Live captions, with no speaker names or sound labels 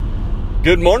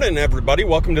Good morning, everybody.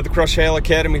 Welcome to the Crush Hail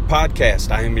Academy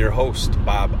podcast. I am your host,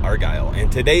 Bob Argyle,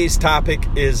 and today's topic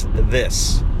is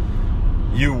this: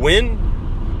 you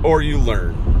win or you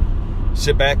learn.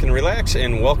 Sit back and relax,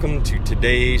 and welcome to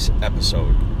today's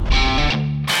episode.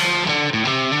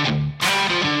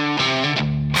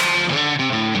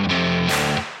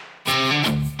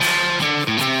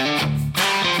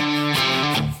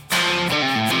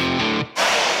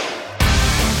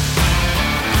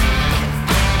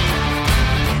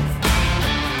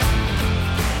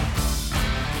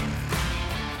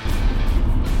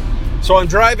 So I'm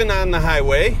driving on the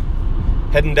highway,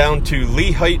 heading down to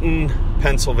Lehighton,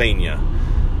 Pennsylvania.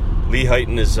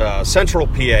 Lehighton is central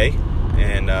PA,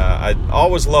 and I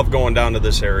always love going down to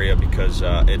this area because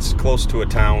it's close to a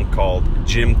town called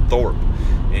Jim Thorpe.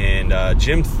 And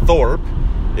Jim Thorpe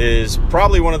is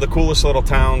probably one of the coolest little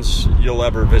towns you'll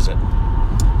ever visit.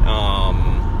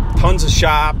 Tons of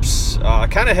shops,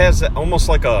 kind of has almost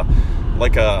like a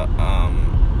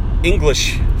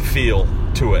English feel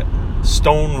to it.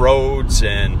 Stone roads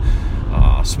and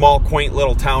small, quaint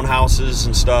little townhouses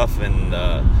and stuff. And,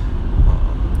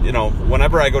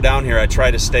 whenever I go down here, I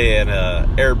try to stay at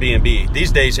an Airbnb.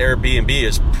 These days, Airbnb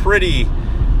is pretty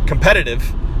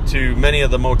competitive to many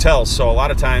of the motels. So a lot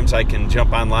of times I can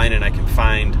jump online and I can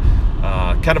find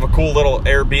kind of a cool little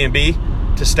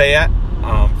Airbnb to stay at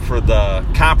for the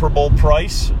comparable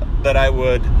price that I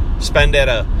would spend at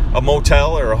a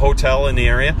motel or a hotel in the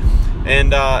area.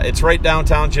 And it's right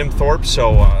downtown Jim Thorpe,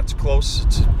 so it's close.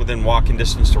 It's within walking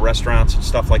distance to restaurants and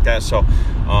stuff like that. So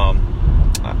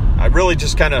I really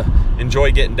just kind of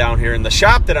enjoy getting down here. And the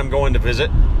shop that I'm going to visit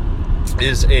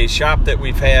is a shop that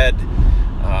we've had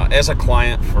as a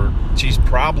client for,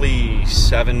 probably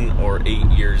 7 or 8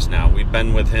 years now. We've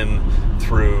been with him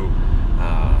through,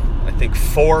 I think,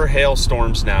 4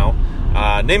 hailstorms now.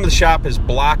 Name of the shop is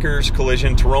Blockers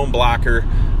Collision, Tyrone Blocker.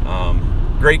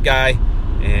 Great guy.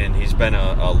 And he's been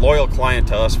a loyal client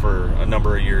to us for a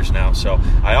number of years now. So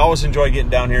I always enjoy getting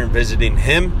down here and visiting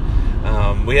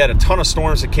him. We had a ton of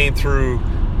storms that came through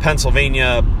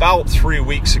Pennsylvania about 3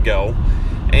 weeks ago.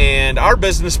 And our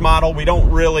business model, we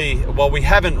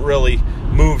haven't really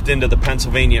moved into the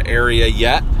Pennsylvania area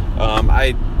yet.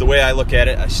 The way I look at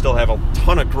it, I still have a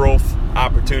ton of growth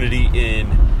opportunity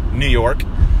in New York.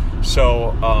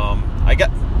 So I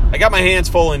got my hands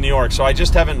full in New York, so I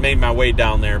just haven't made my way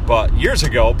down there. But years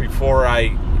ago, before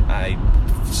I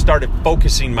started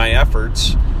focusing my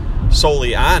efforts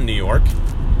solely on New York,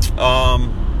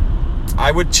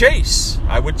 I would chase.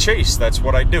 That's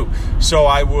what I do. So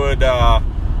I would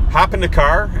hop in the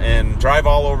car and drive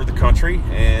all over the country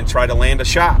and try to land a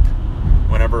shop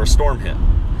whenever a storm hit.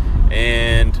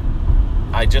 And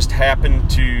I just happened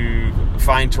to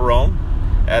find Tyrone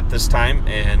at this time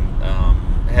and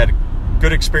had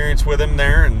good experience with him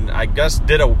there, and I guess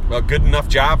did a good enough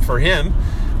job for him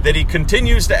that he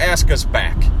continues to ask us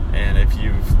back. And if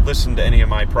you've listened to any of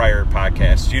my prior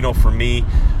podcasts, you know, for me,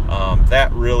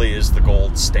 that really is the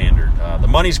gold standard. The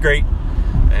money's great,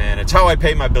 and it's how I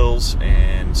pay my bills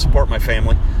and support my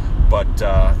family. But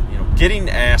getting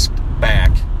asked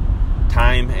back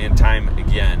time and time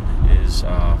again is,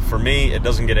 for me, it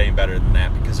doesn't get any better than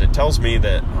that, because it tells me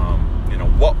that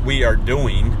what we are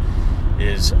doing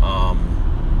is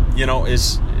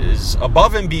is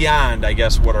above and beyond, I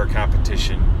guess, what our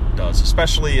competition does,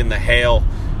 especially in the hail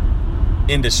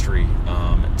industry.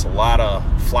 It's a lot of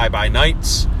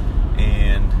fly-by-nights,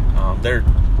 and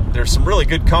there's some really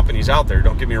good companies out there,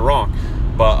 don't get me wrong,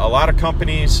 but a lot of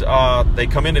companies, they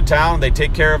come into town, they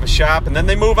take care of a shop, and then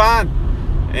they move on.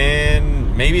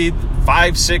 And maybe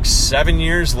 5, 6, 7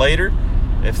 years later,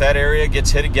 if that area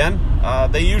gets hit again,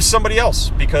 they use somebody else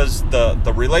because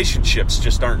the relationships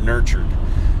just aren't nurtured.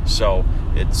 So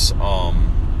it's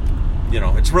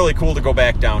it's really cool to go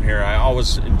back down here. I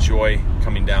always enjoy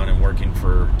coming down and working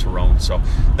for Tyrone. So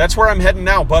that's where I'm heading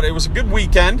now. But it was a good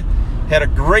weekend. Had a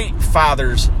great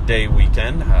Father's Day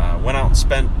weekend. Went out and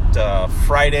spent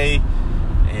Friday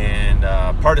and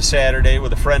part of Saturday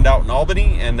with a friend out in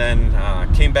Albany, and then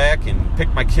came back and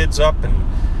picked my kids up. And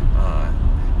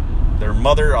their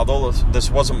mother, although this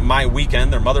wasn't my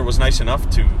weekend, their mother was nice enough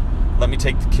to let me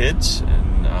take the kids,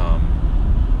 and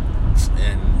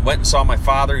went and saw my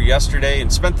father yesterday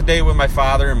and spent the day with my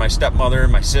father and my stepmother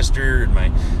and my sister and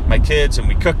my kids, and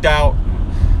we cooked out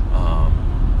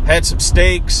and had some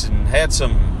steaks and had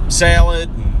some salad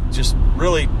and just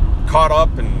really caught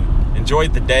up and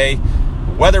enjoyed the day.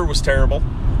 The weather was terrible,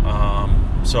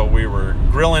 so we were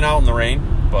grilling out in the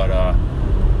rain, but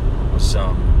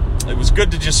it was good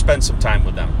to just spend some time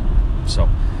with them. So,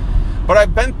 but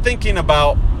I've been thinking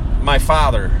about my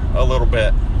father a little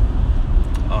bit.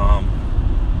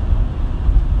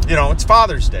 it's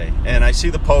Father's Day, and I see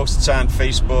the posts on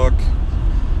Facebook.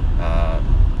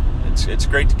 It's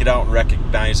great to get out and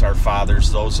recognize our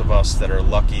fathers, those of us that are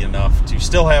lucky enough to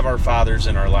still have our fathers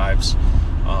in our lives.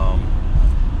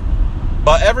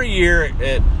 But every year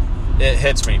it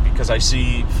hits me, because I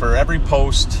see for every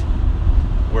post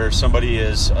where somebody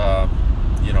is,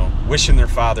 wishing their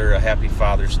father a happy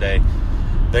Father's Day,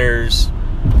 there's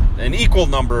an equal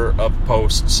number of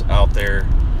posts out there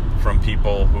from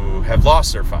people who have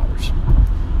lost their fathers.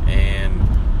 And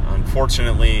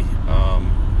unfortunately,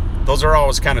 those are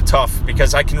always kind of tough,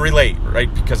 because I can relate,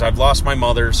 right? Because I've lost my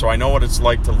mother, so I know what it's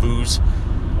like to lose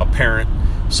a parent.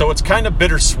 So it's kind of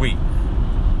bittersweet.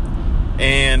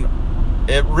 And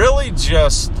it really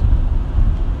just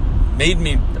made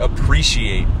me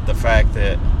appreciate the fact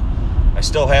that I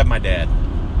still have my dad.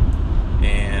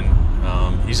 And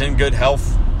he's in good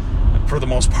health for the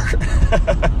most part.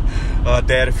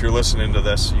 Dad, if you're listening to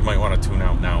this, you might want to tune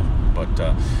out now. But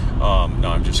no,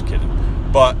 I'm just kidding.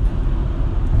 But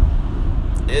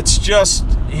it's just,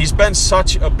 he's been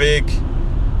such a big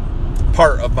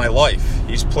part of my life.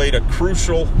 He's played a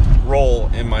crucial role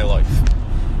in my life.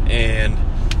 And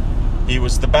he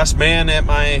was the best man at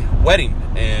my wedding.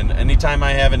 And anytime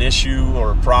I have an issue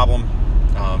or a problem,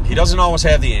 he doesn't always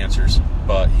have the answers,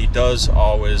 but he does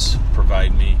always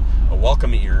provide me a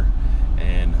welcome ear.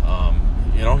 And,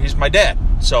 he's my dad.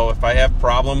 So if I have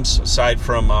problems, aside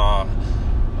from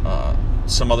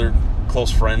some other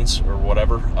close friends or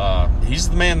whatever, he's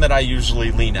the man that I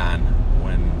usually lean on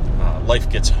when life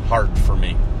gets hard for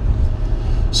me.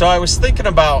 So I was thinking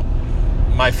about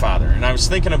my father, and I was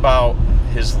thinking about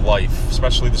his life,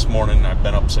 especially this morning. I've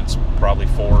been up since probably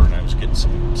 4, and I was getting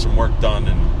some work done,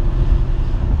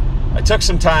 and I took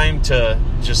some time to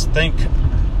just think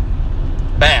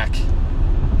back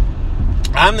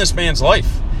on this man's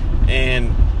life. And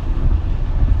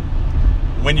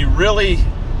when you really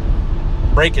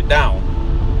break it down,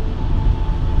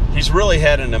 he's really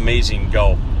had an amazing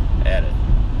go at it.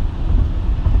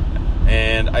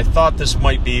 And I thought this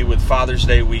might be, with Father's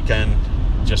Day weekend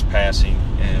just passing,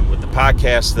 and with the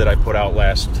podcast that I put out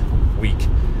last week,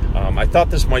 I thought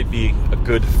this might be a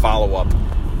good follow-up,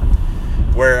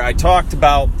 where I talked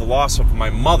about the loss of my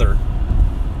mother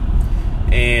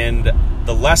and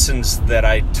the lessons that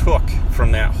I took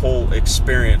from that whole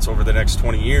experience over the next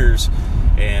 20 years,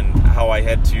 and how I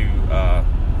had to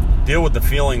deal with the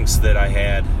feelings that I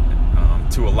had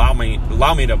to allow me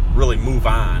to really move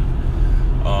on.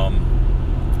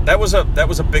 That was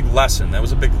a big lesson. That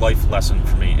was a big life lesson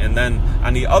for me. And then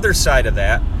on the other side of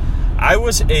that, I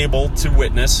was able to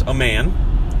witness a man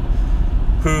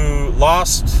who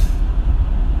lost,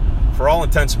 for all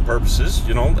intents and purposes,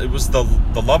 it was the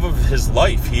love of his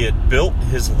life. He had built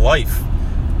his life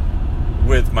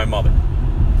with my mother.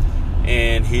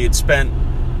 And he had spent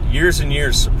years and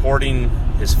years supporting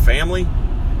his family.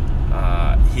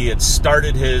 He had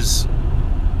started his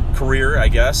career, I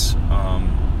guess,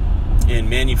 in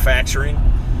manufacturing,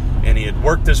 and he had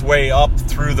worked his way up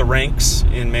through the ranks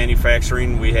in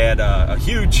manufacturing. We had a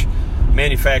huge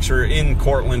manufacturer in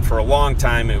Cortland for a long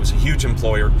time. It was a huge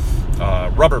employer,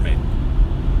 Rubbermaid.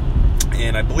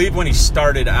 And I believe when he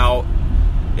started out,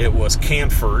 it was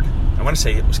Canford. I want to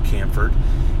say it was Canford.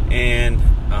 And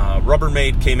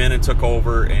Rubbermaid came in and took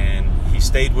over, and he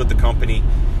stayed with the company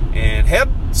and had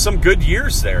some good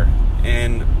years there.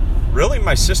 And really,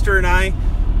 my sister and I,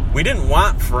 we didn't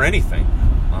want for anything.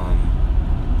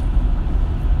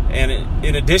 And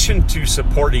in addition to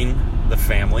supporting the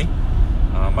family,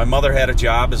 my mother had a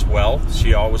job as well.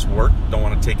 She always worked. Don't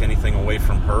want to take anything away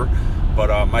from her.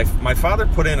 But my father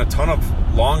put in a ton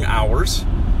of long hours.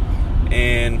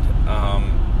 And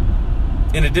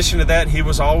in addition to that, he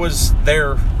was always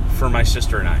there for my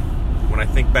sister and I. When I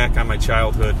think back on my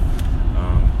childhood,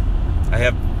 I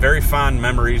have very fond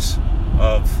memories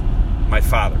of my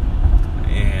father.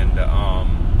 And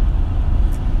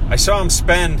I saw him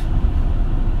spend,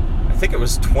 I think it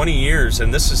was 20 years,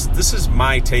 and this is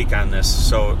my take on this.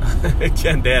 So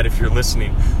again, Dad, if you're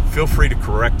listening, feel free to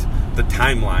correct the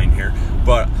timeline here.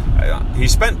 But he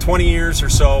spent 20 years or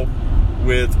so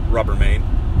with Rubbermaid,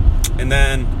 and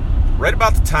then right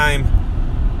about the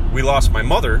time we lost my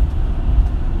mother,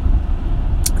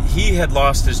 he had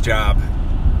lost his job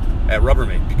at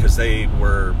Rubbermaid because they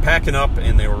were packing up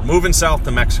and they were moving south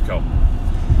to Mexico.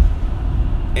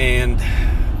 And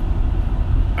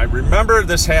I remember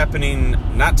this happening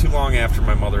not too long after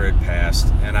my mother had passed,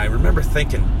 and I remember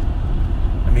thinking,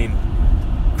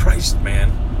 Christ,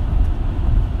 man,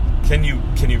 can you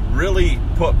really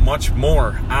put much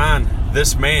more on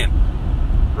this man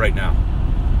right now?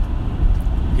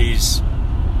 He's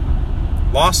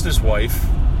lost his wife.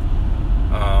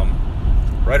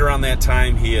 Right around that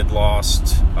time, he had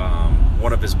lost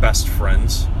one of his best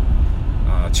friends,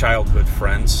 childhood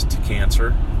friends, to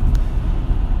cancer.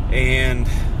 And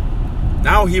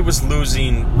now he was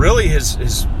losing really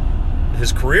his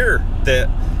career. That,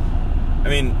 I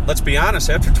mean, let's be honest,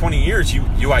 after 20 years,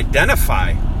 you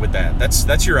identify with that.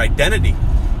 That's your identity.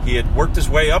 He had worked his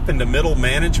way up into middle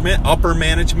management, upper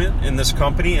management in this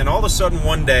company, and all of a sudden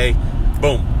one day,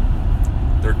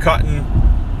 boom, they're cutting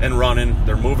and running,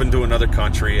 they're moving to another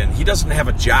country, and he doesn't have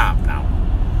a job now.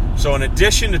 So in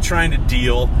addition to trying to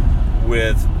deal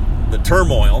with the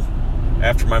turmoil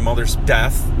after my mother's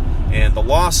death and the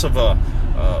loss of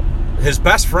his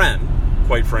best friend,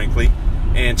 quite frankly,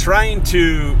 and trying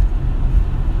to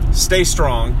stay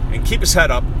strong and keep his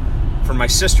head up for my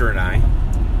sister and I,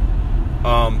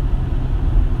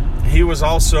 he was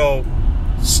also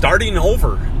starting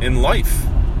over in life.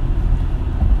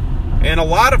 And a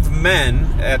lot of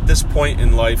men at this point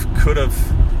in life could have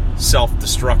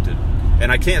self-destructed.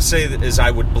 And I can't say that as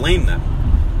I would blame them.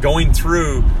 Going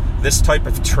through this type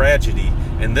of tragedy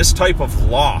and this type of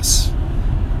loss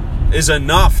is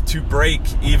enough to break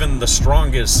even the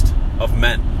strongest of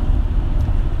men.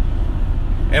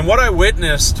 And what I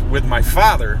witnessed with my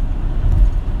father,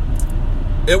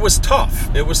 it was tough.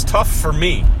 It was tough for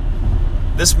me.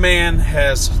 This man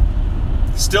has,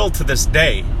 still to this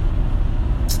day,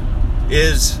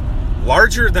 is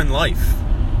larger than life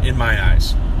in my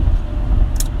eyes.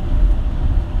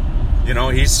 You know,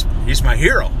 he's my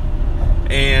hero.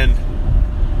 And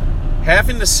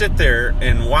having to sit there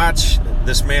and watch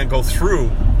this man go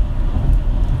through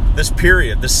this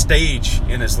period, this stage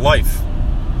in his life,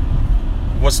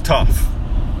 was tough.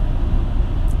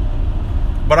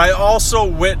 But I also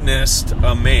witnessed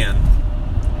a man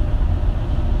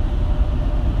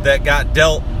that got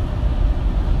dealt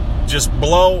just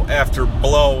blow after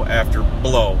blow after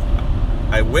blow.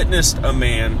 I witnessed a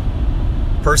man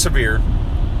persevere,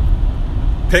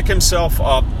 pick himself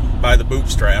up by the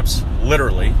bootstraps,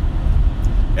 literally.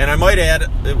 And I might add,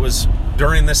 it was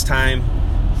during this time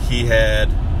he had,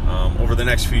 over the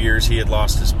next few years, he had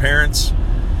lost his parents.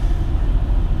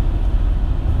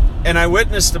 And I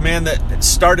witnessed a man that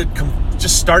started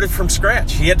from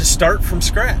scratch. He had to start from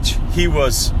scratch. He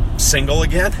was single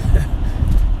again.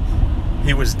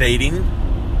 He was dating.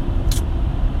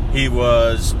 He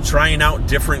was trying out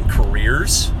different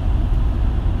careers.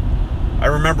 I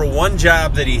remember one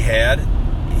job that he had.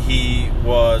 He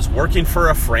was working for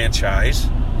a franchise.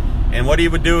 And what he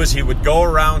would do is he would go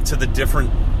around to the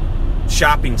different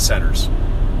shopping centers.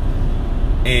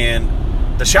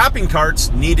 And the shopping carts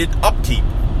needed upkeep.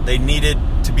 They needed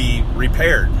to be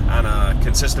repaired on a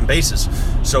consistent basis.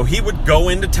 So he would go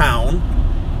into town,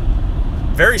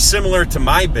 very similar to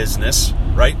my business,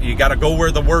 right? You got to go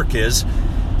where the work is.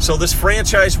 So this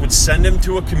franchise would send him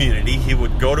to a community. He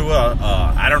would go to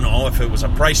I don't know if it was a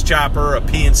Price Chopper, a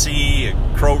PNC,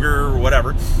 a Kroger, or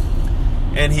whatever.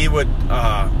 And he would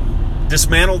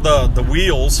dismantle the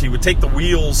wheels. He would take the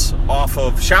wheels off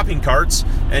of shopping carts,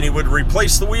 and he would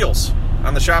replace the wheels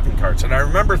on the shopping carts. And I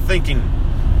remember thinking,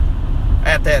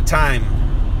 at that time,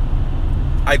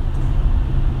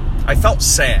 I felt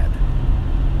sad.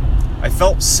 I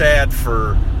felt sad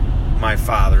for my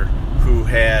father, who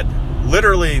had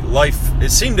literally life, it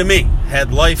seemed to me,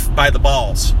 had life by the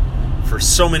balls for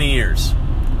so many years.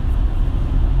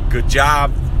 Good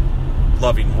job,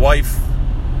 loving wife,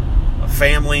 a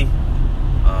family,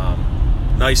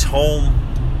 nice home,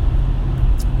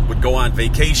 would go on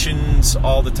vacations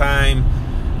all the time,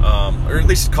 or at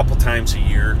least a couple times a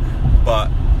year, but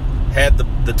had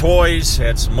the toys,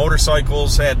 had some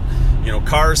motorcycles, had,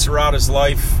 cars throughout his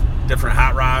life, different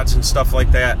hot rods and stuff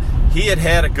like that. He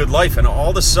had a good life, and all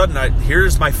of a sudden,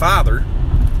 here's my father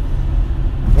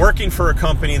working for a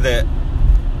company that,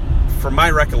 from my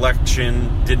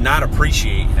recollection, did not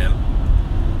appreciate him.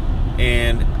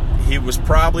 And he was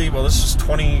probably, this is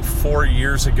 24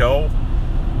 years ago.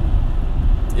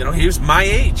 He was my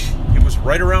age. He was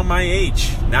right around my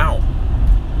age now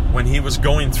when he was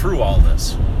going through all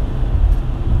this.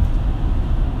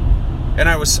 And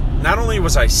not only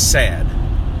was I sad,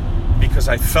 because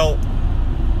I felt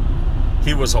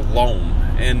he was alone.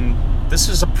 And this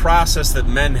is a process that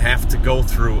men have to go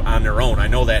through on their own. I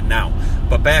know that now.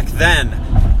 But back then,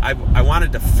 I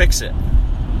wanted to fix it.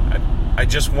 I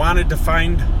just wanted to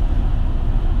find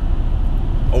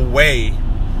a way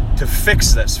to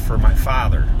fix this for my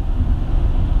father.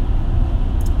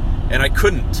 And I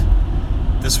couldn't.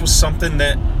 This was something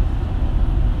that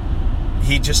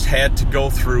he just had to go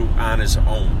through on his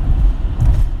own.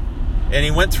 And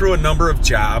he went through a number of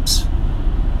jobs,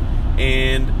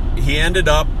 and he ended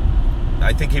up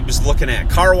I think he was looking at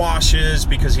car washes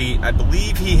because I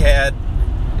believe he had,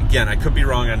 again, I could be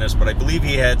wrong on this, but I believe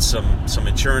he had some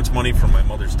insurance money from my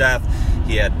mother's death.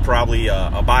 He had probably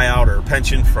a buyout or a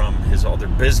pension from his other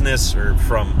business or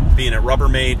from being at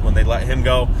Rubbermaid when they let him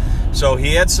go. So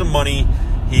he had some money.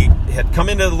 He had come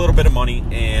into a little bit of money,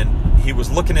 and he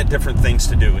was looking at different things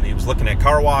to do. And he was looking at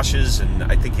car washes, and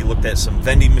I think he looked at some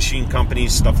vending machine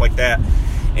companies, stuff like that.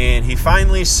 And he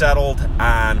finally settled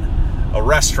on a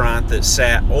restaurant that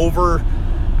sat over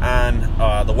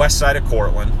on the west side of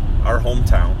Cortland, our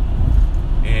hometown,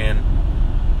 and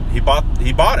he bought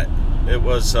it. It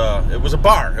was a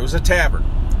bar. It was a tavern,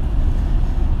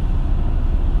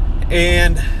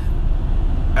 and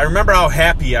I remember how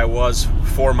happy I was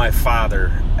for my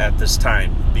father at this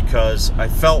time, because I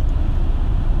felt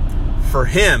for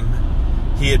him,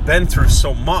 he had been through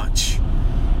so much,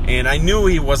 and I knew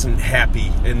he wasn't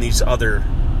happy in these other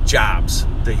jobs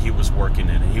that he was working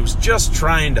in. He was just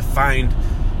trying to find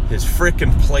his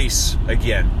frickin' place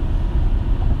again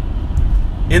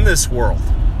in this world.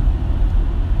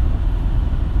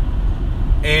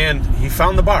 And he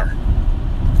found the bar,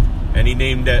 and he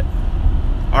named it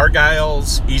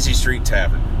Argyle's Easy Street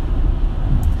Tavern.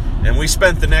 And we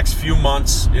spent the next few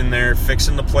months in there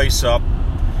fixing the place up,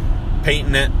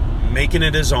 painting it, making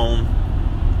it his own.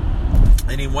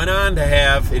 And he went on to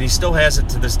have, and he still has it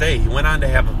to this day, he went on to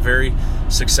have a very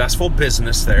successful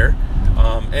business there.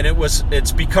 And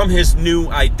it's become his new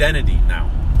identity now.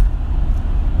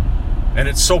 And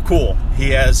it's so cool. He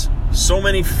has so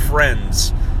many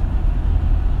friends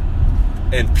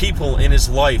and people in his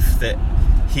life that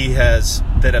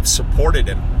have supported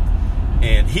him,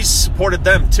 and he's supported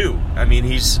them too. I mean,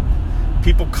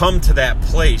 people come to that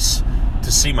place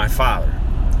to see my father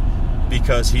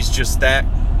because he's that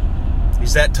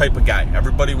type of guy.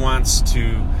 Everybody wants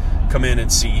to come in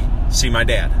and see my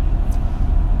dad.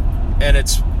 And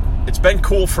it's been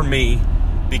cool for me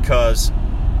because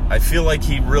I feel like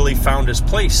he really found his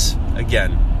place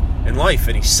again in life,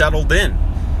 and he settled in,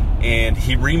 and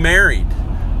he remarried.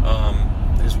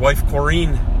 His wife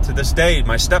Corrine, to this day,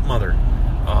 my stepmother,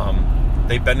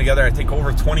 they've been together, I think,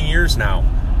 over 20 years now.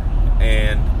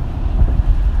 And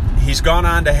he's gone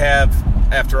on to have,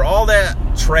 after all that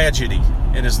tragedy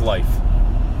in his life,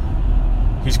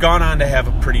 he's gone on to have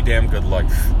a pretty damn good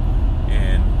life.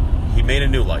 And he made a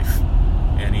new life.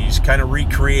 And he's kind of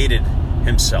recreated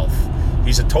himself.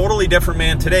 He's a totally different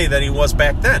man today than he was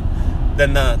back then,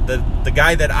 than the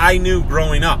guy that I knew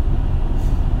growing up.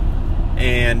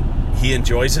 And he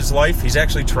enjoys his life. He's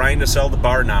actually trying to sell the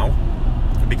bar now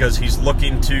because he's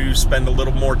looking to spend a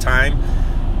little more time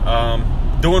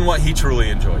doing what he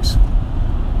truly enjoys.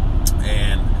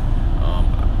 And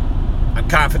I'm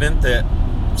confident that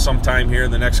sometime here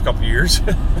in the next couple of years,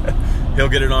 he'll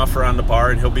get an offer on the bar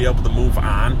and he'll be able to move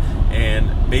on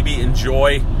and maybe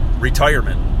enjoy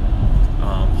retirement,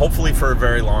 hopefully for a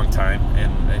very long time,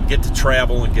 and get to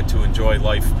travel and get to enjoy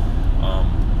life.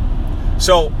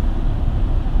 So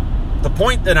the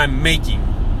point that I'm making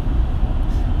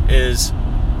is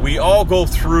we all go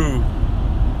through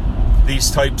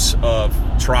these types of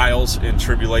trials and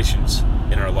tribulations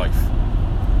in our life.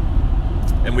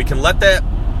 And we can let that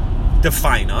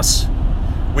define us.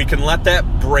 We can let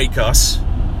that break us.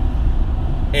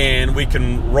 And we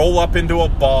can roll up into a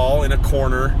ball in a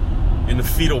corner in the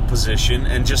fetal position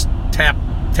and just tap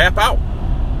out.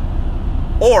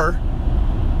 Or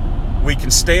we can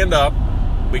stand up,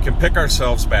 we can pick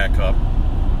ourselves back up,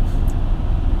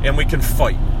 and we can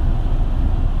fight.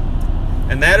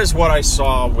 And that is what I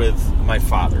saw with my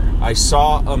father. I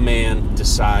saw a man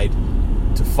decide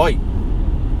to fight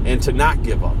and to not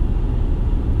give up.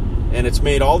 And it's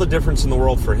made all the difference in the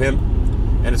world for him,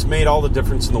 and it's made all the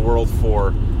difference in the world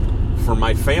for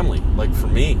my family, like for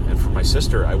me and for my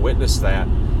sister. I witnessed that,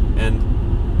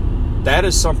 and that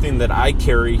is something that I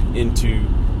carry into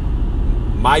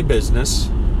my business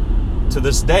to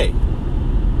this day.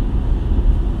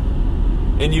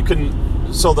 And you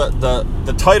can, so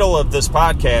the title of this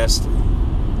podcast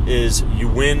is You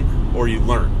Win or You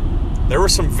Learn. There were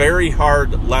some very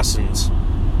hard lessons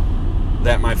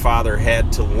that my father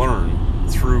had to learn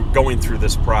through going through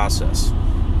this process.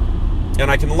 And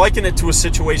I can liken it to a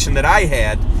situation that I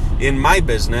had in my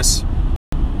business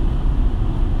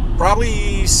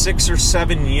probably 6 or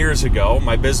 7 years ago.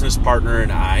 My business partner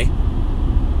and I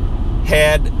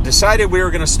had decided we were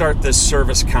going to start this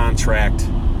service contract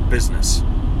business.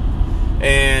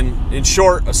 And in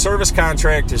short, a service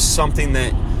contract is something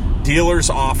that dealers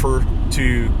offer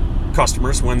to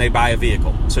customers when they buy a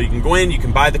vehicle. So you can go in, you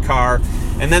can buy the car,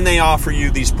 and then they offer you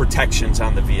these protections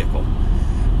on the vehicle.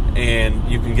 And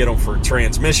you can get them for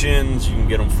transmissions, you can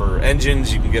get them for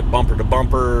engines, you can get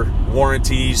bumper-to-bumper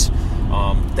warranties.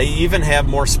 They even have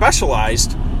more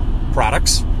specialized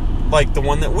products like the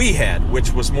one that we had,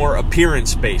 which was more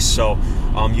appearance-based. So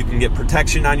you can get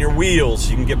protection on your wheels,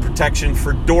 you can get protection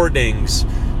for door dings,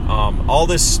 all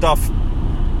this stuff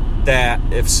that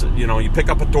if you pick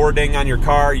up a door ding on your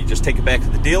car, you just take it back to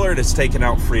the dealer and it's taken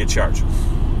out free of charge.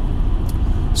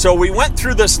 So we went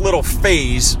through this little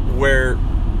phase where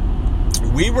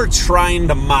we were trying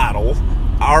to model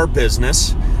our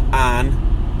business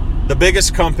on the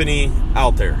biggest company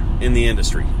out there in the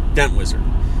industry, Dent Wizard.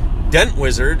 Dent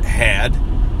Wizard had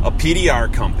a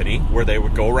PDR company where they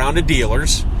would go around to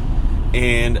dealers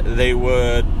and they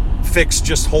would fix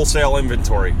just wholesale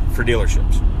inventory for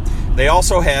dealerships. They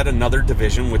also had another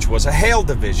division, which was a hail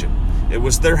division. It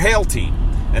was their hail team,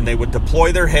 and they would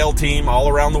deploy their hail team all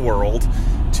around the world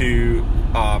to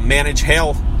manage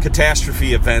hail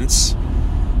catastrophe events.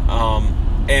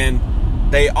 And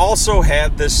they also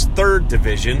had this third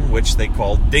division, which they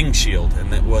called Ding Shield,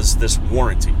 and it was this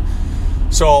warranty.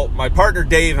 So my partner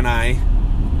Dave and I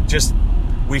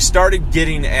we started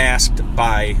getting asked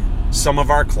by some of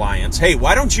our clients, hey,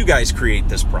 why don't you guys create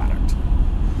this product?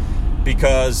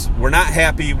 Because we're not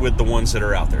happy with the ones that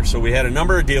are out there. So we had a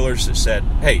number of dealers that said,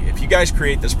 hey, if you guys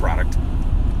create this product,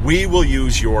 we will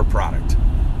use your product.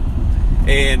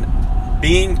 And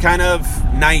being kind of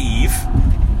naive,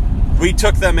 we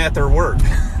took them at their word.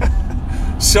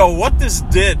 So what this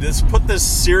did is put this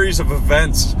series of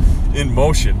events in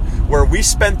motion where we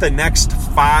spent the next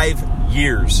 5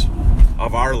 years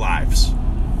of our lives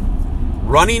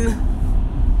running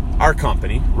our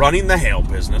company, running the hail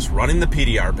business, running the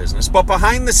PDR business, but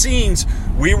behind the scenes,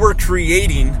 we were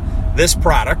creating this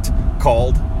product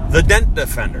called the Dent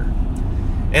Defender.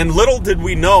 And little did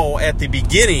we know at the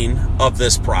beginning of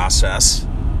this process,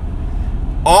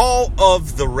 all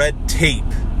of the red tape,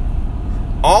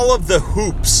 all of the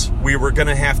hoops we were going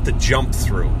to have to jump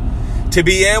through to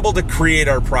be able to create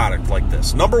our product like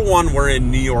this. Number one, we're in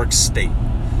New York State.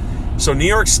 So New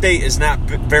York State is not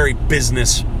very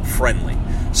business friendly.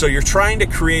 So you're trying to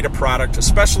create a product,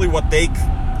 especially what they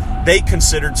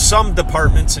considered, some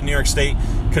departments in New York State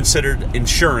considered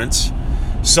insurance.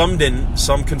 Some didn't.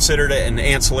 Some considered it an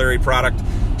ancillary product.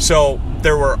 So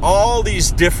there were all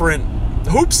these different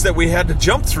hoops that we had to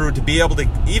jump through to be able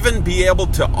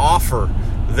to offer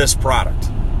this product.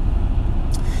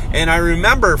 And I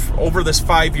remember over this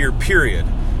 5-year period,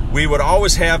 we would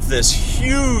always have this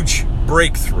huge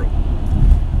breakthrough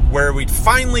where we'd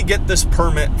finally get this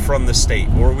permit from the state,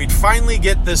 or we'd finally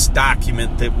get this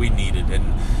document that we needed.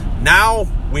 And now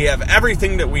we have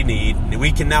everything that we need. And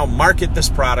we can now market this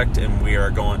product, and we're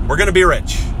going to be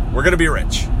rich. We're going to be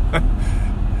rich.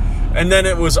 And then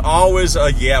it was always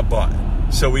a yeah, but.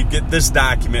 So we get this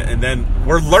document, and then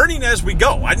we're learning as we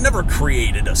go. I never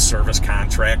created a service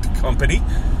contract company,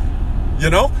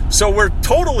 So we're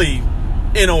totally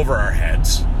in over our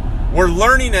heads. We're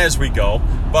learning as we go.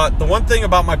 But the one thing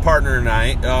about my partner and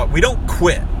I, we don't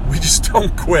quit. We just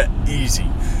don't quit easy.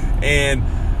 And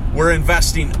we're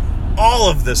investing all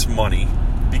of this money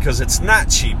because it's not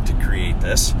cheap to create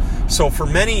this. So for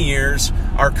many years,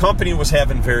 our company was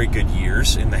having very good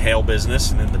years in the hail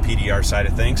business and in the PDR side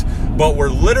of things. But we're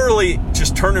literally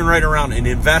just turning right around and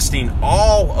investing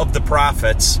all of the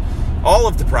profits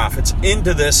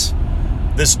into this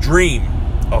dream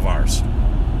of ours,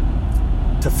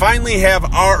 to finally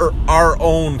have our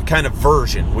own kind of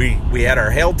version. We had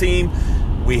our hail team,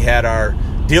 we had our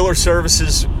dealer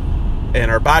services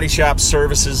and our body shop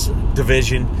services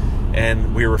division,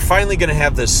 and we were finally going to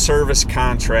have this service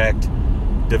contract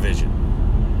division.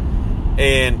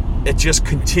 And it just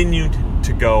continued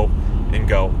to go and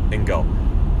go and go.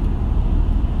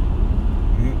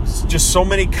 Just so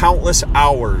many countless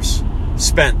hours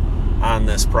spent on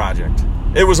this project.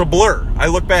 It was a blur. I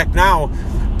look back now,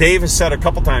 Dave has said a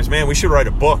couple times, man, we should write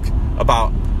a book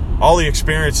about all the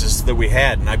experiences that we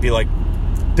had. And I'd be like,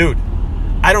 dude,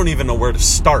 I don't even know where to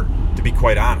start, to be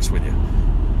quite honest with you.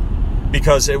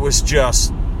 Because it was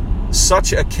just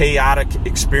such a chaotic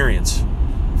experience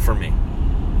for me.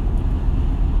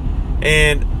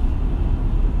 And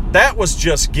that was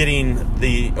just getting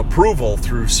the approval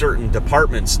through certain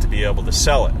departments to be able to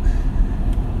sell it.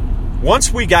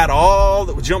 Once we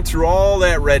jumped through all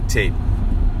that red tape,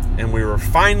 and we were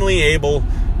finally able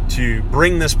to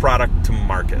bring this product to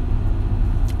market,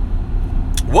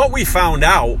 what we found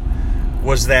out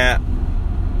was that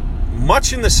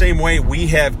much in the same way we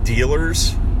have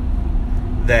dealers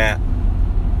that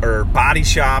are body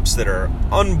shops that are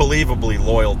unbelievably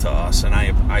loyal to us, and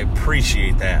I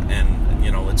appreciate that. And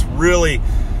it's really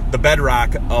the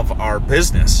bedrock of our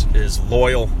business is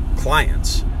loyal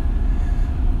clients.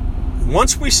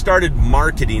 Once we started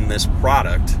marketing this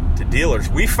product to dealers,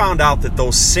 we found out that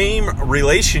those same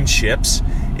relationships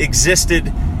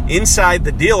existed inside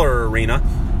the dealer arena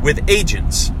with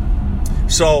agents.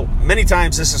 So many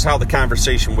times this is how the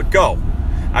conversation would go.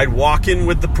 I'd walk in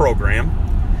with the program,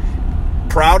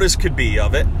 proud as could be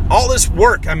of it. All this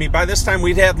work, I mean, by this time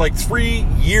we'd had like 3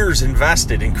 years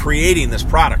invested in creating this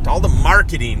product, all the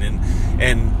marketing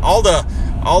and all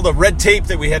the red tape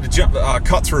that we had to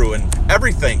cut through and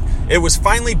everything. It was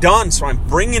finally done, so I'm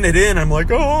bringing it in. I'm like,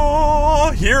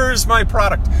 oh, here's my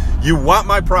product. You want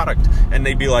my product? And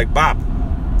they'd be like, Bob,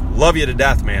 love you to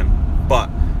death, man, but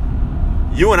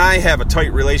you and I have a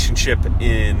tight relationship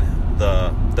in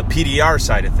the PDR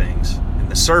side of things, in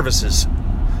the services,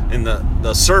 in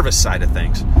the service side of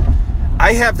things.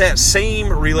 I have that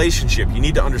same relationship. You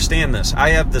need to understand this. I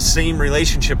have the same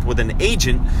relationship with an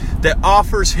agent that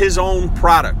offers his own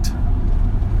product.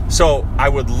 So I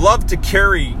would love to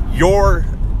carry your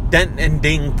Dent and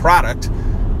Ding product,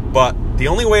 but the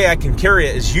only way I can carry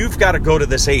it is you've got to go to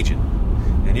this agent,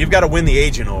 and you've got to win the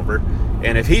agent over.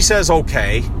 And if he says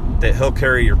okay, that he'll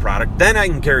carry your product, then I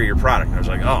can carry your product. I was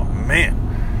like, oh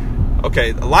man.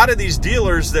 Okay, a lot of these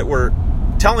dealers that were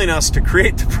telling us to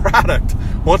create the product,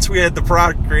 once we had the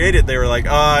product created, they were like,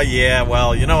 yeah,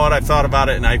 well, you know what, I've thought about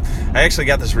it, and I actually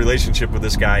got this relationship with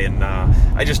this guy, and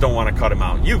I just don't want to cut him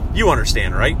out. You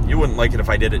understand, right? You wouldn't like it if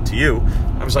I did it to you.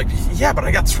 I was like, yeah, but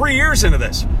I got 3 years into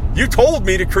this. You told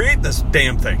me to create this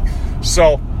damn thing.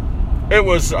 So it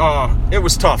was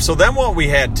tough. So then what we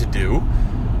had to do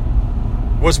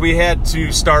was we had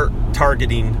to start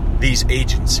targeting these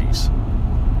agencies.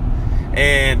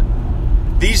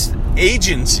 And these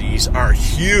agencies are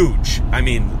huge. I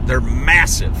mean, they're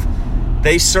massive.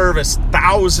 They service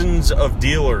thousands of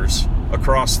dealers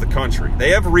across the country. They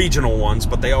have regional ones,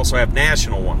 but they also have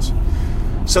national ones.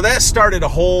 So that started a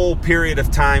whole period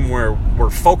of time where we're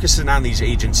focusing on these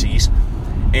agencies.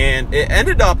 And it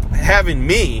ended up having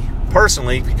me,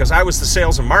 personally, because I was the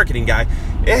sales and marketing guy,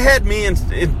 it had me in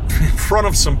front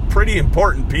of some pretty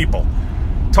important people.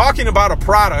 Talking about a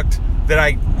product that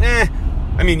I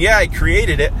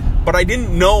created it, but I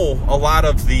didn't know a lot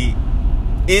of the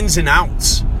ins and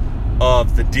outs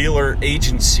of the dealer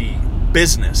agency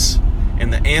business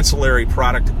and the ancillary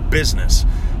product business.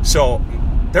 So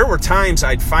there were times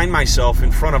I'd find myself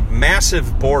in front of massive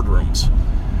boardrooms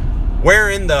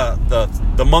wearing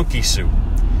the monkey suit.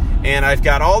 And I've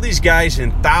got all these guys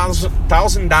in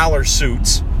 $1,000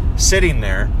 suits sitting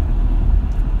there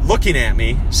looking at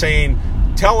me saying,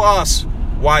 tell us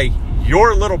why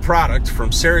your little product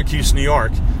from Syracuse, New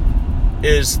York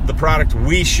is the product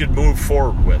we should move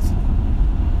forward with.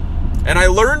 And I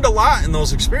learned a lot in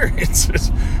those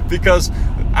experiences because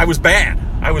I was bad.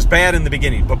 I was bad in the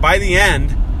beginning. But by the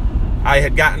end, I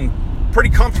had gotten pretty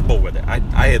comfortable with it.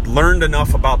 I had learned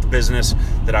enough about the business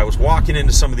that I was walking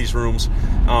into some of these rooms.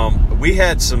 We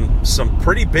had some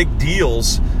pretty big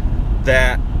deals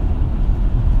that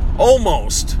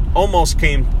almost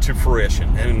came to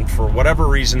fruition. And for whatever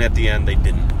reason, at the end, they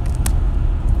didn't.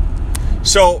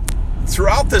 So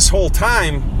throughout this whole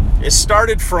time, it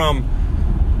started from,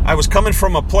 I was coming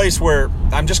from a place where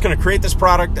I'm just going to create this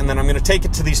product and then I'm going to take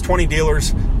it to these 20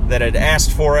 dealers that had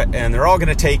asked for it, and they're all going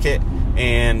to take it.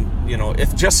 And,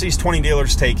 if just these 20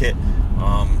 dealers take it,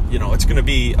 it's going to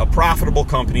be a profitable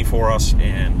company for us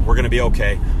and we're going to be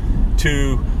okay.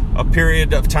 To a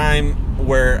period of time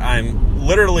where I'm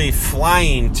literally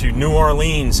flying to New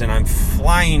Orleans and I'm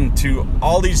flying to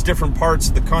all these different parts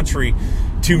of the country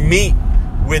to meet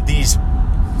with these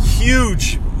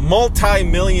huge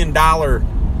multi-million-dollar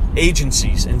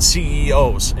agencies and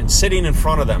CEOs and sitting in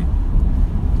front of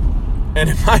them. And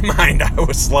in my mind, I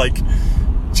was like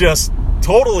just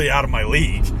totally out of my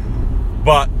league.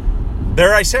 But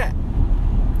there I sat.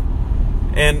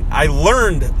 And I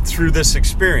learned through this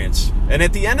experience. And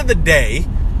at the end of the day,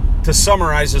 to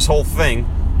summarize this whole thing,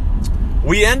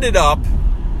 we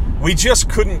just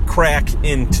couldn't crack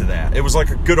into that. It was like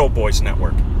a good old boys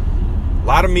network. A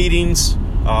lot of meetings,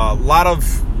 a lot of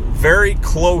very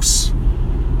close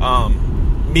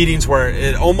meetings where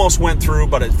it almost went through,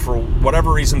 but for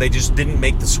whatever reason, they just didn't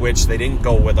make the switch. They didn't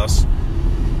go with us.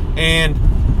 And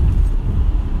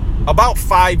about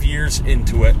 5 years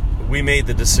into it, we made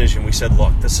the decision. We said,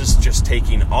 look, this is just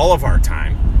taking all of our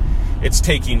time. It's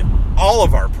taking all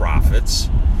of our profits.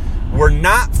 We're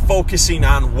not focusing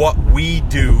on what we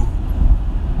do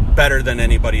better than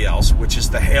anybody else, which is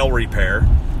the hail repair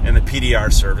and the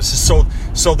PDR services.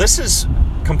 So this is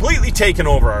completely taken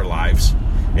over our lives.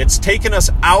 It's taken us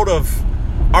out of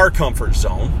our comfort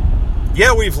zone.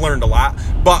 Yeah, we've learned a lot,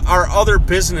 but our other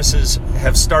businesses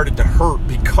have started to hurt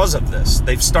because of this.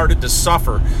 They've started to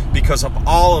suffer because of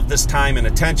all of this time and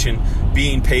attention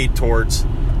being paid towards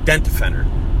Dent Defender.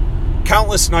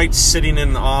 Countless nights sitting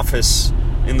in the office,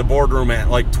 in the boardroom at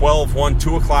like 12, 1,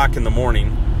 2 o'clock in the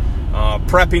morning,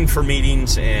 prepping for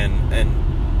meetings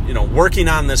and working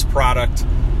on this product.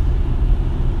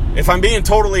 If I'm being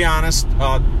totally honest,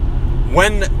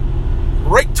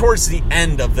 right towards the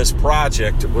end of this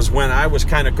project was when I was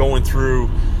kind of going through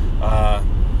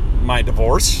my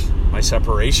divorce, my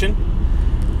separation.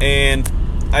 And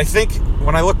I think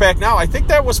when I look back now, I think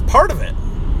that was part of it.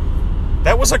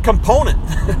 That was a component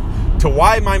to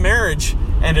why my marriage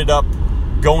ended up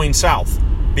going south,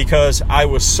 because I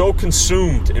was so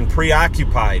consumed and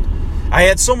preoccupied. I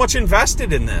had so much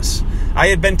invested in this. I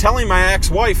had been telling my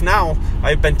ex-wife now, I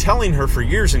had been telling her for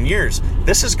years and years,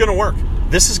 this is going to work.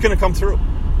 This is going to come through.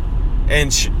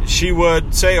 And she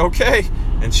would say, okay,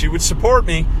 and she would support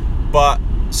me. But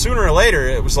sooner or later,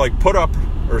 it was like, put up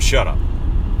or shut up.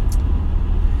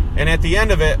 And at the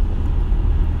end of it,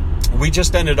 we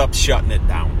just ended up shutting it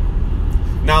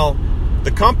down. Now,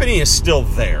 the company is still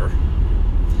there.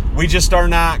 We just are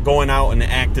not going out and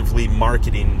actively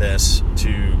marketing this to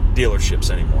dealerships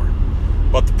anymore.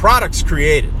 But the product's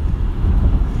created.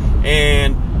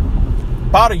 And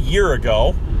about a year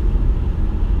ago,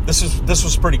 this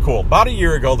was pretty cool. About a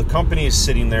year ago, the company is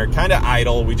sitting there kind of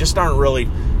idle. We just aren't really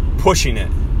pushing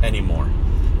it anymore.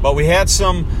 But we had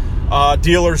some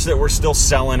dealers that were still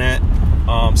selling it.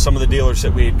 Some of the dealers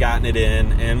that we had gotten it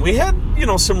in. And we had,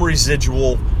 some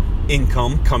residual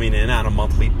income coming in on a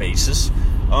monthly basis.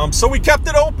 So we kept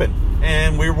it open.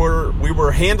 And we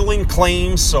were handling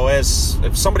claims. So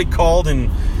if somebody called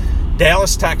in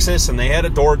Dallas, Texas, and they had a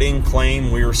door ding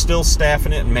claim, we were still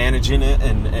staffing it and managing it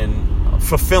and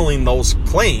fulfilling those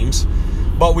claims,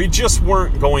 but we just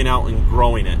weren't going out and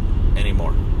growing it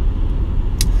anymore.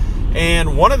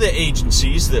 And one of the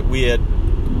agencies that we had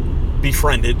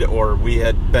befriended, or we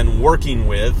had been working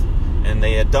with, and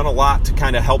they had done a lot to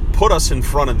kind of help put us in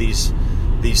front of these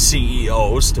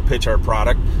CEOs to pitch our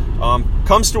product,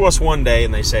 comes to us one day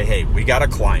and they say, hey, we got a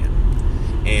client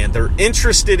and they're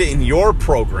interested in your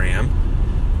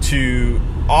program to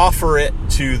offer it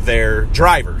to their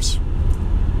drivers.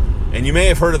 And you may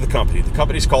have heard of the company. The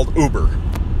company's called Uber.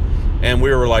 And we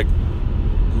were like,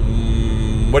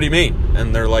 what do you mean?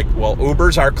 And they're like, well,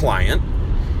 Uber's our client,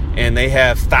 and they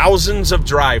have thousands of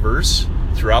drivers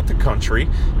throughout the country,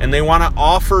 and they want to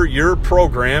offer your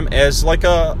program as like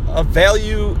a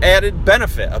value-added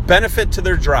benefit, a benefit to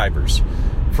their drivers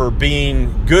for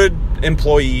being good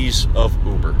employees of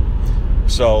Uber.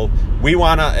 So we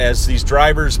want to, as these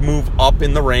drivers move up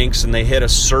in the ranks and they hit a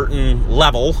certain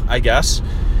level, I guess,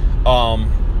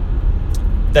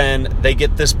 then they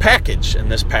get this package,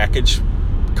 and this package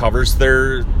covers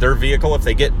their vehicle. If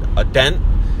they get a dent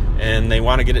and they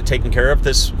want to get it taken care of,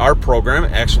 our program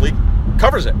actually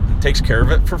covers it, takes care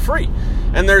of it for free.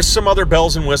 And there's some other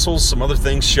bells and whistles, some other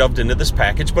things shoved into this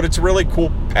package, but it's a really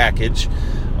cool package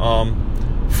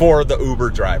for the Uber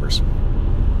drivers.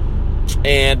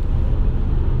 And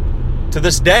to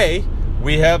this day,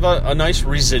 we have a nice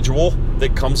residual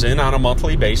that comes in on a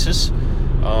monthly basis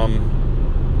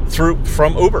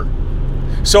from Uber.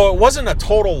 So it wasn't a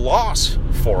total loss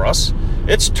for us.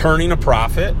 It's turning a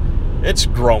profit. It's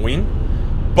growing.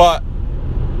 But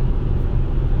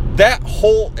that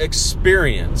whole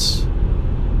experience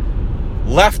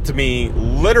left me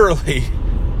literally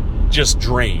just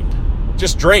drained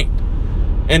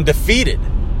and defeated.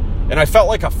 And I felt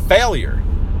like a failure.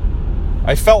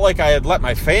 I felt like I had let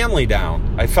my family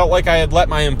down. I felt like I had let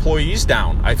my employees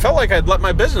down. I felt like I had let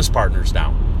my business partners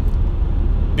down.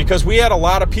 Because we had a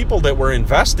lot of people that were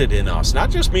invested in us. Not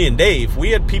just me and Dave.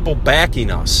 We had people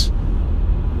backing us.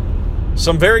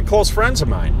 Some very close friends of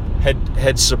mine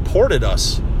had supported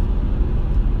us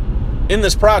in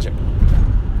this project.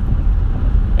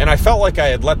 And I felt like I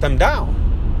had let them down.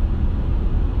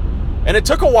 And it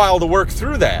took a while to work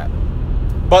through that.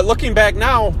 But looking back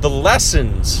now, the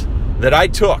lessons that I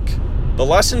took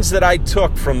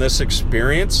from this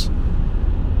experience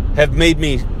have made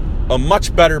me a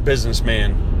much better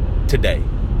businessman today.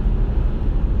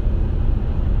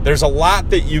 There's a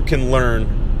lot that you can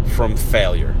learn from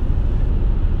failure.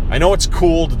 I know it's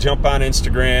cool to jump on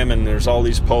Instagram and there's all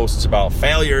these posts about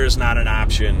failure is not an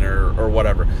option or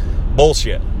whatever.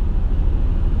 Bullshit.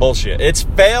 It's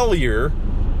failure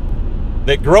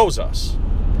that grows us.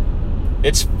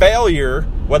 It's failure,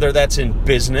 whether that's in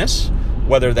business,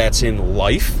 whether that's in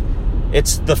life.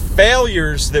 It's the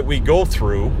failures that we go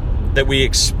through, that we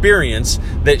experience,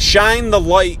 that shine the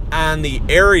light on the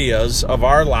areas of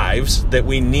our lives that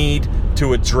we need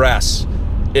to address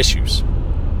issues.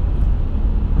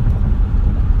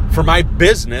 For my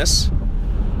business,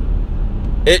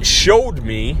 it showed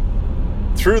me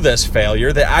through this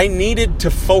failure that I needed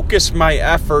to focus my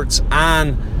efforts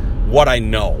on what I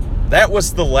know. That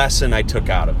was the lesson I took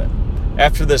out of it.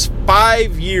 After this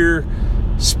 5-year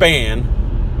span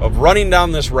of running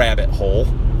down this rabbit hole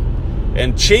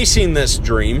and chasing this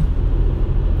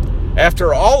dream,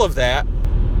 after all of that,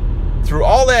 through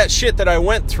all that shit that I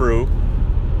went through,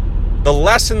 the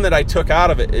lesson that I took out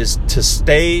of it is to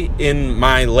stay in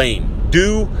my lane.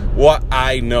 Do what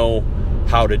I know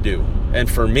how to do. And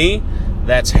for me,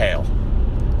 that's hail.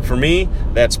 For me,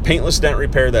 that's paintless dent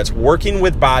repair. That's working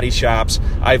with body shops.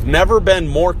 I've never been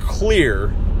more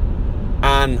clear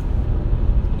on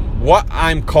what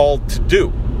I'm called to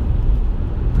do.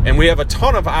 And we have a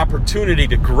ton of opportunity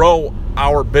to grow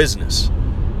our business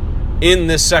in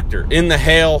this sector, in the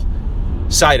hail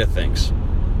side of things.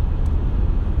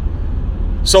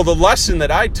 So the lesson that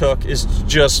I took is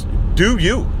just do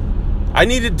you. I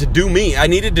needed to do me. I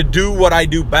needed to do what I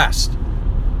do best.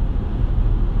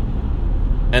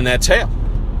 And that's hail.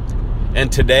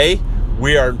 And today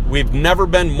we've never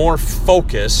been more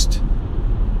focused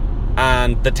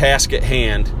on the task at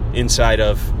hand inside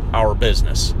of our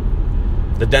business.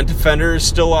 The Dent Defender is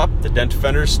still up. The Dent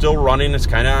Defender is still running. It's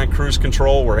kind of on cruise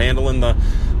control. We're handling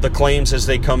the claims as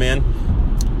they come in.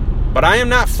 But I am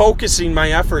not focusing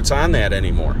my efforts on that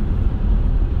anymore.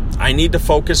 I need to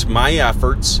focus my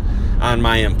efforts on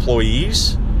my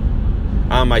employees,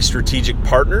 on my strategic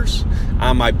partners,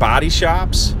 on my body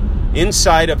shops,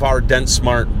 inside of our Dent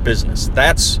Smart business.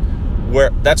 That's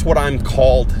what I'm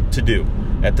called to do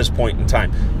at this point in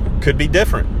time. Could be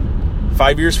different.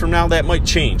 5 years from now, that might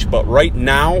change. But right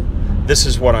now, this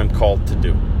is what I'm called to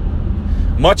do.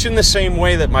 Much in the same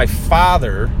way that my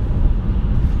father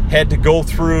had to go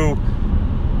through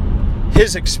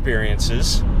his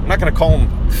experiences. I'm not going to call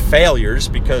them failures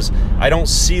because I don't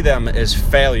see them as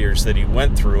failures that he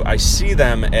went through. I see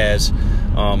them as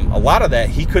a lot of that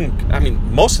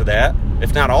most of that,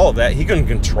 if not all of that, he couldn't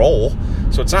control.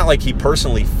 So it's not like he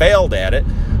personally failed at it,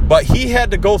 but he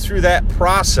had to go through that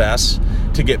process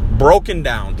to get broken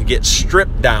down, to get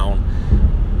stripped down,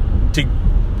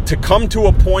 to come to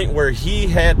a point where he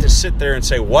had to sit there and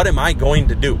say, what am I going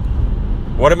to do?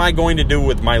 What am I going to do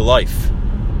with my life?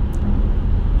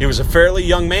 He was a fairly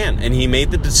young man, and he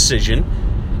made the decision,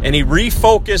 and he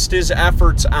refocused his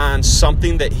efforts on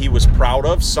something that he was proud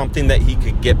of, something that he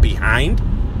could get behind,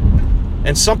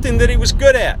 and something that he was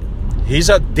good at. He's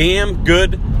a damn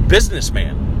good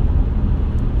businessman.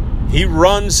 He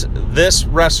runs this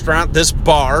restaurant, this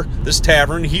bar, this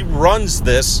tavern. He runs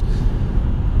this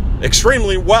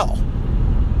extremely well.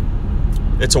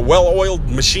 It's a well-oiled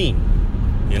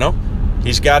machine, you know?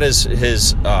 He's got his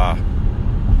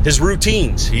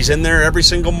routines. He's in there every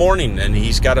single morning, and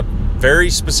he's got a very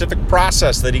specific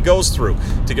process that he goes through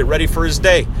to get ready for his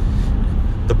day.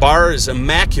 The bar is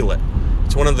immaculate.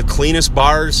 It's one of the cleanest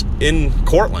bars in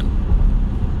Cortland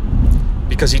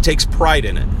because he takes pride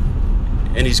in it,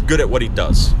 and he's good at what he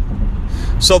does.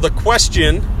 So the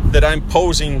question that I'm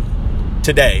posing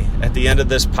today at the end of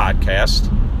this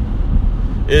podcast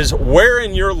is, where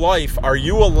in your life are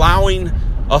you allowing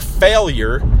a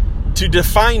failure to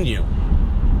define you?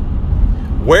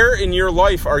 Where in your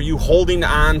life are you holding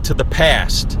on to the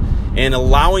past and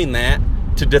allowing that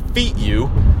to defeat you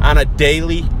on a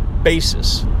daily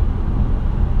basis?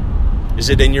 Is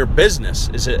it in your business?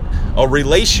 Is it a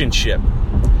relationship?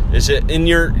 Is it in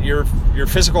your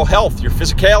physical health, your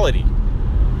physicality?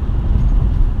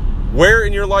 Where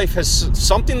in your life has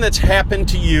something that's happened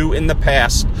to you in the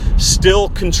past still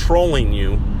controlling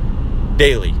you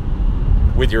daily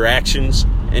with your actions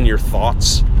and your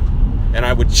thoughts? And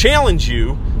I would challenge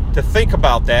you to think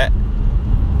about that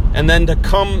and then to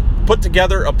come put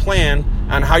together a plan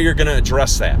on how you're going to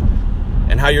address that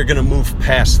and how you're going to move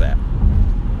past that.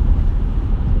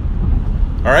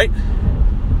 All right?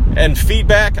 And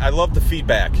feedback, I love the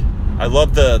feedback. I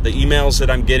love the emails that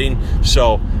I'm getting.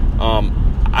 So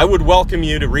I would welcome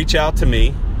you to reach out to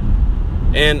me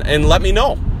and let me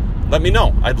know. Let me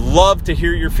know. I'd love to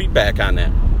hear your feedback on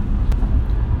that.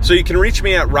 So you can reach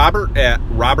me at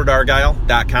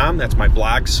robertargyle.com. That's my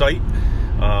blog site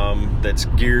that's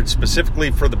geared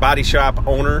specifically for the body shop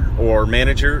owner or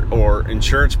manager or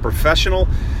insurance professional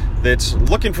that's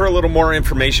looking for a little more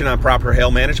information on proper hail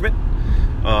management.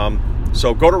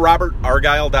 So go to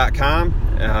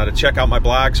robertargyle.com to check out my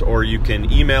blogs, or you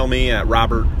can email me at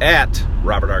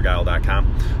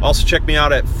robertargyle.com. Also check me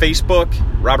out at Facebook,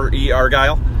 Robert E.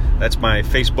 Argyle. That's my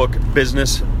Facebook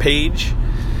business page.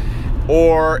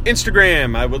 Or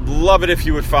Instagram. I would love it if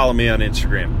you would follow me on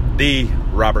Instagram. The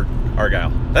Robert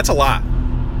Argyle. That's a lot.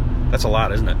 That's a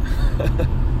lot, isn't it?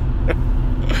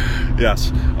 Yes.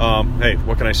 Hey,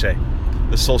 what can I say?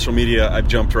 The social media, I've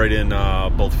jumped right in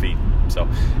both feet. So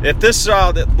if this,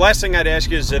 the last thing I'd ask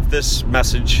you is if this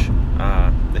message,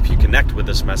 if you connect with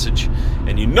this message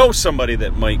and you know somebody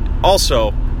that might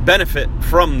also benefit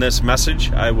from this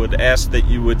message, I would ask that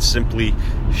you would simply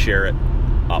share it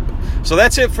up. So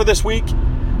that's it for this week.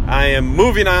 I am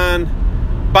moving on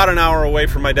about an hour away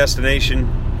from my destination,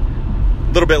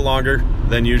 a little bit longer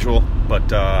than usual,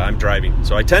 but I'm driving.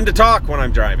 So I tend to talk when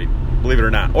I'm driving, believe it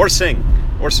or not, or sing.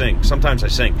 Sometimes I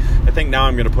sing. I think now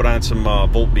I'm going to put on some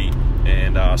Voltbeat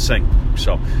and sing.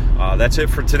 So that's it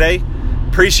for today.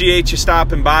 Appreciate you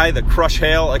stopping by the Crush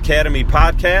Hail Academy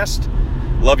podcast.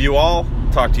 Love you all.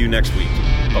 Talk to you next week.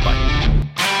 Bye-bye.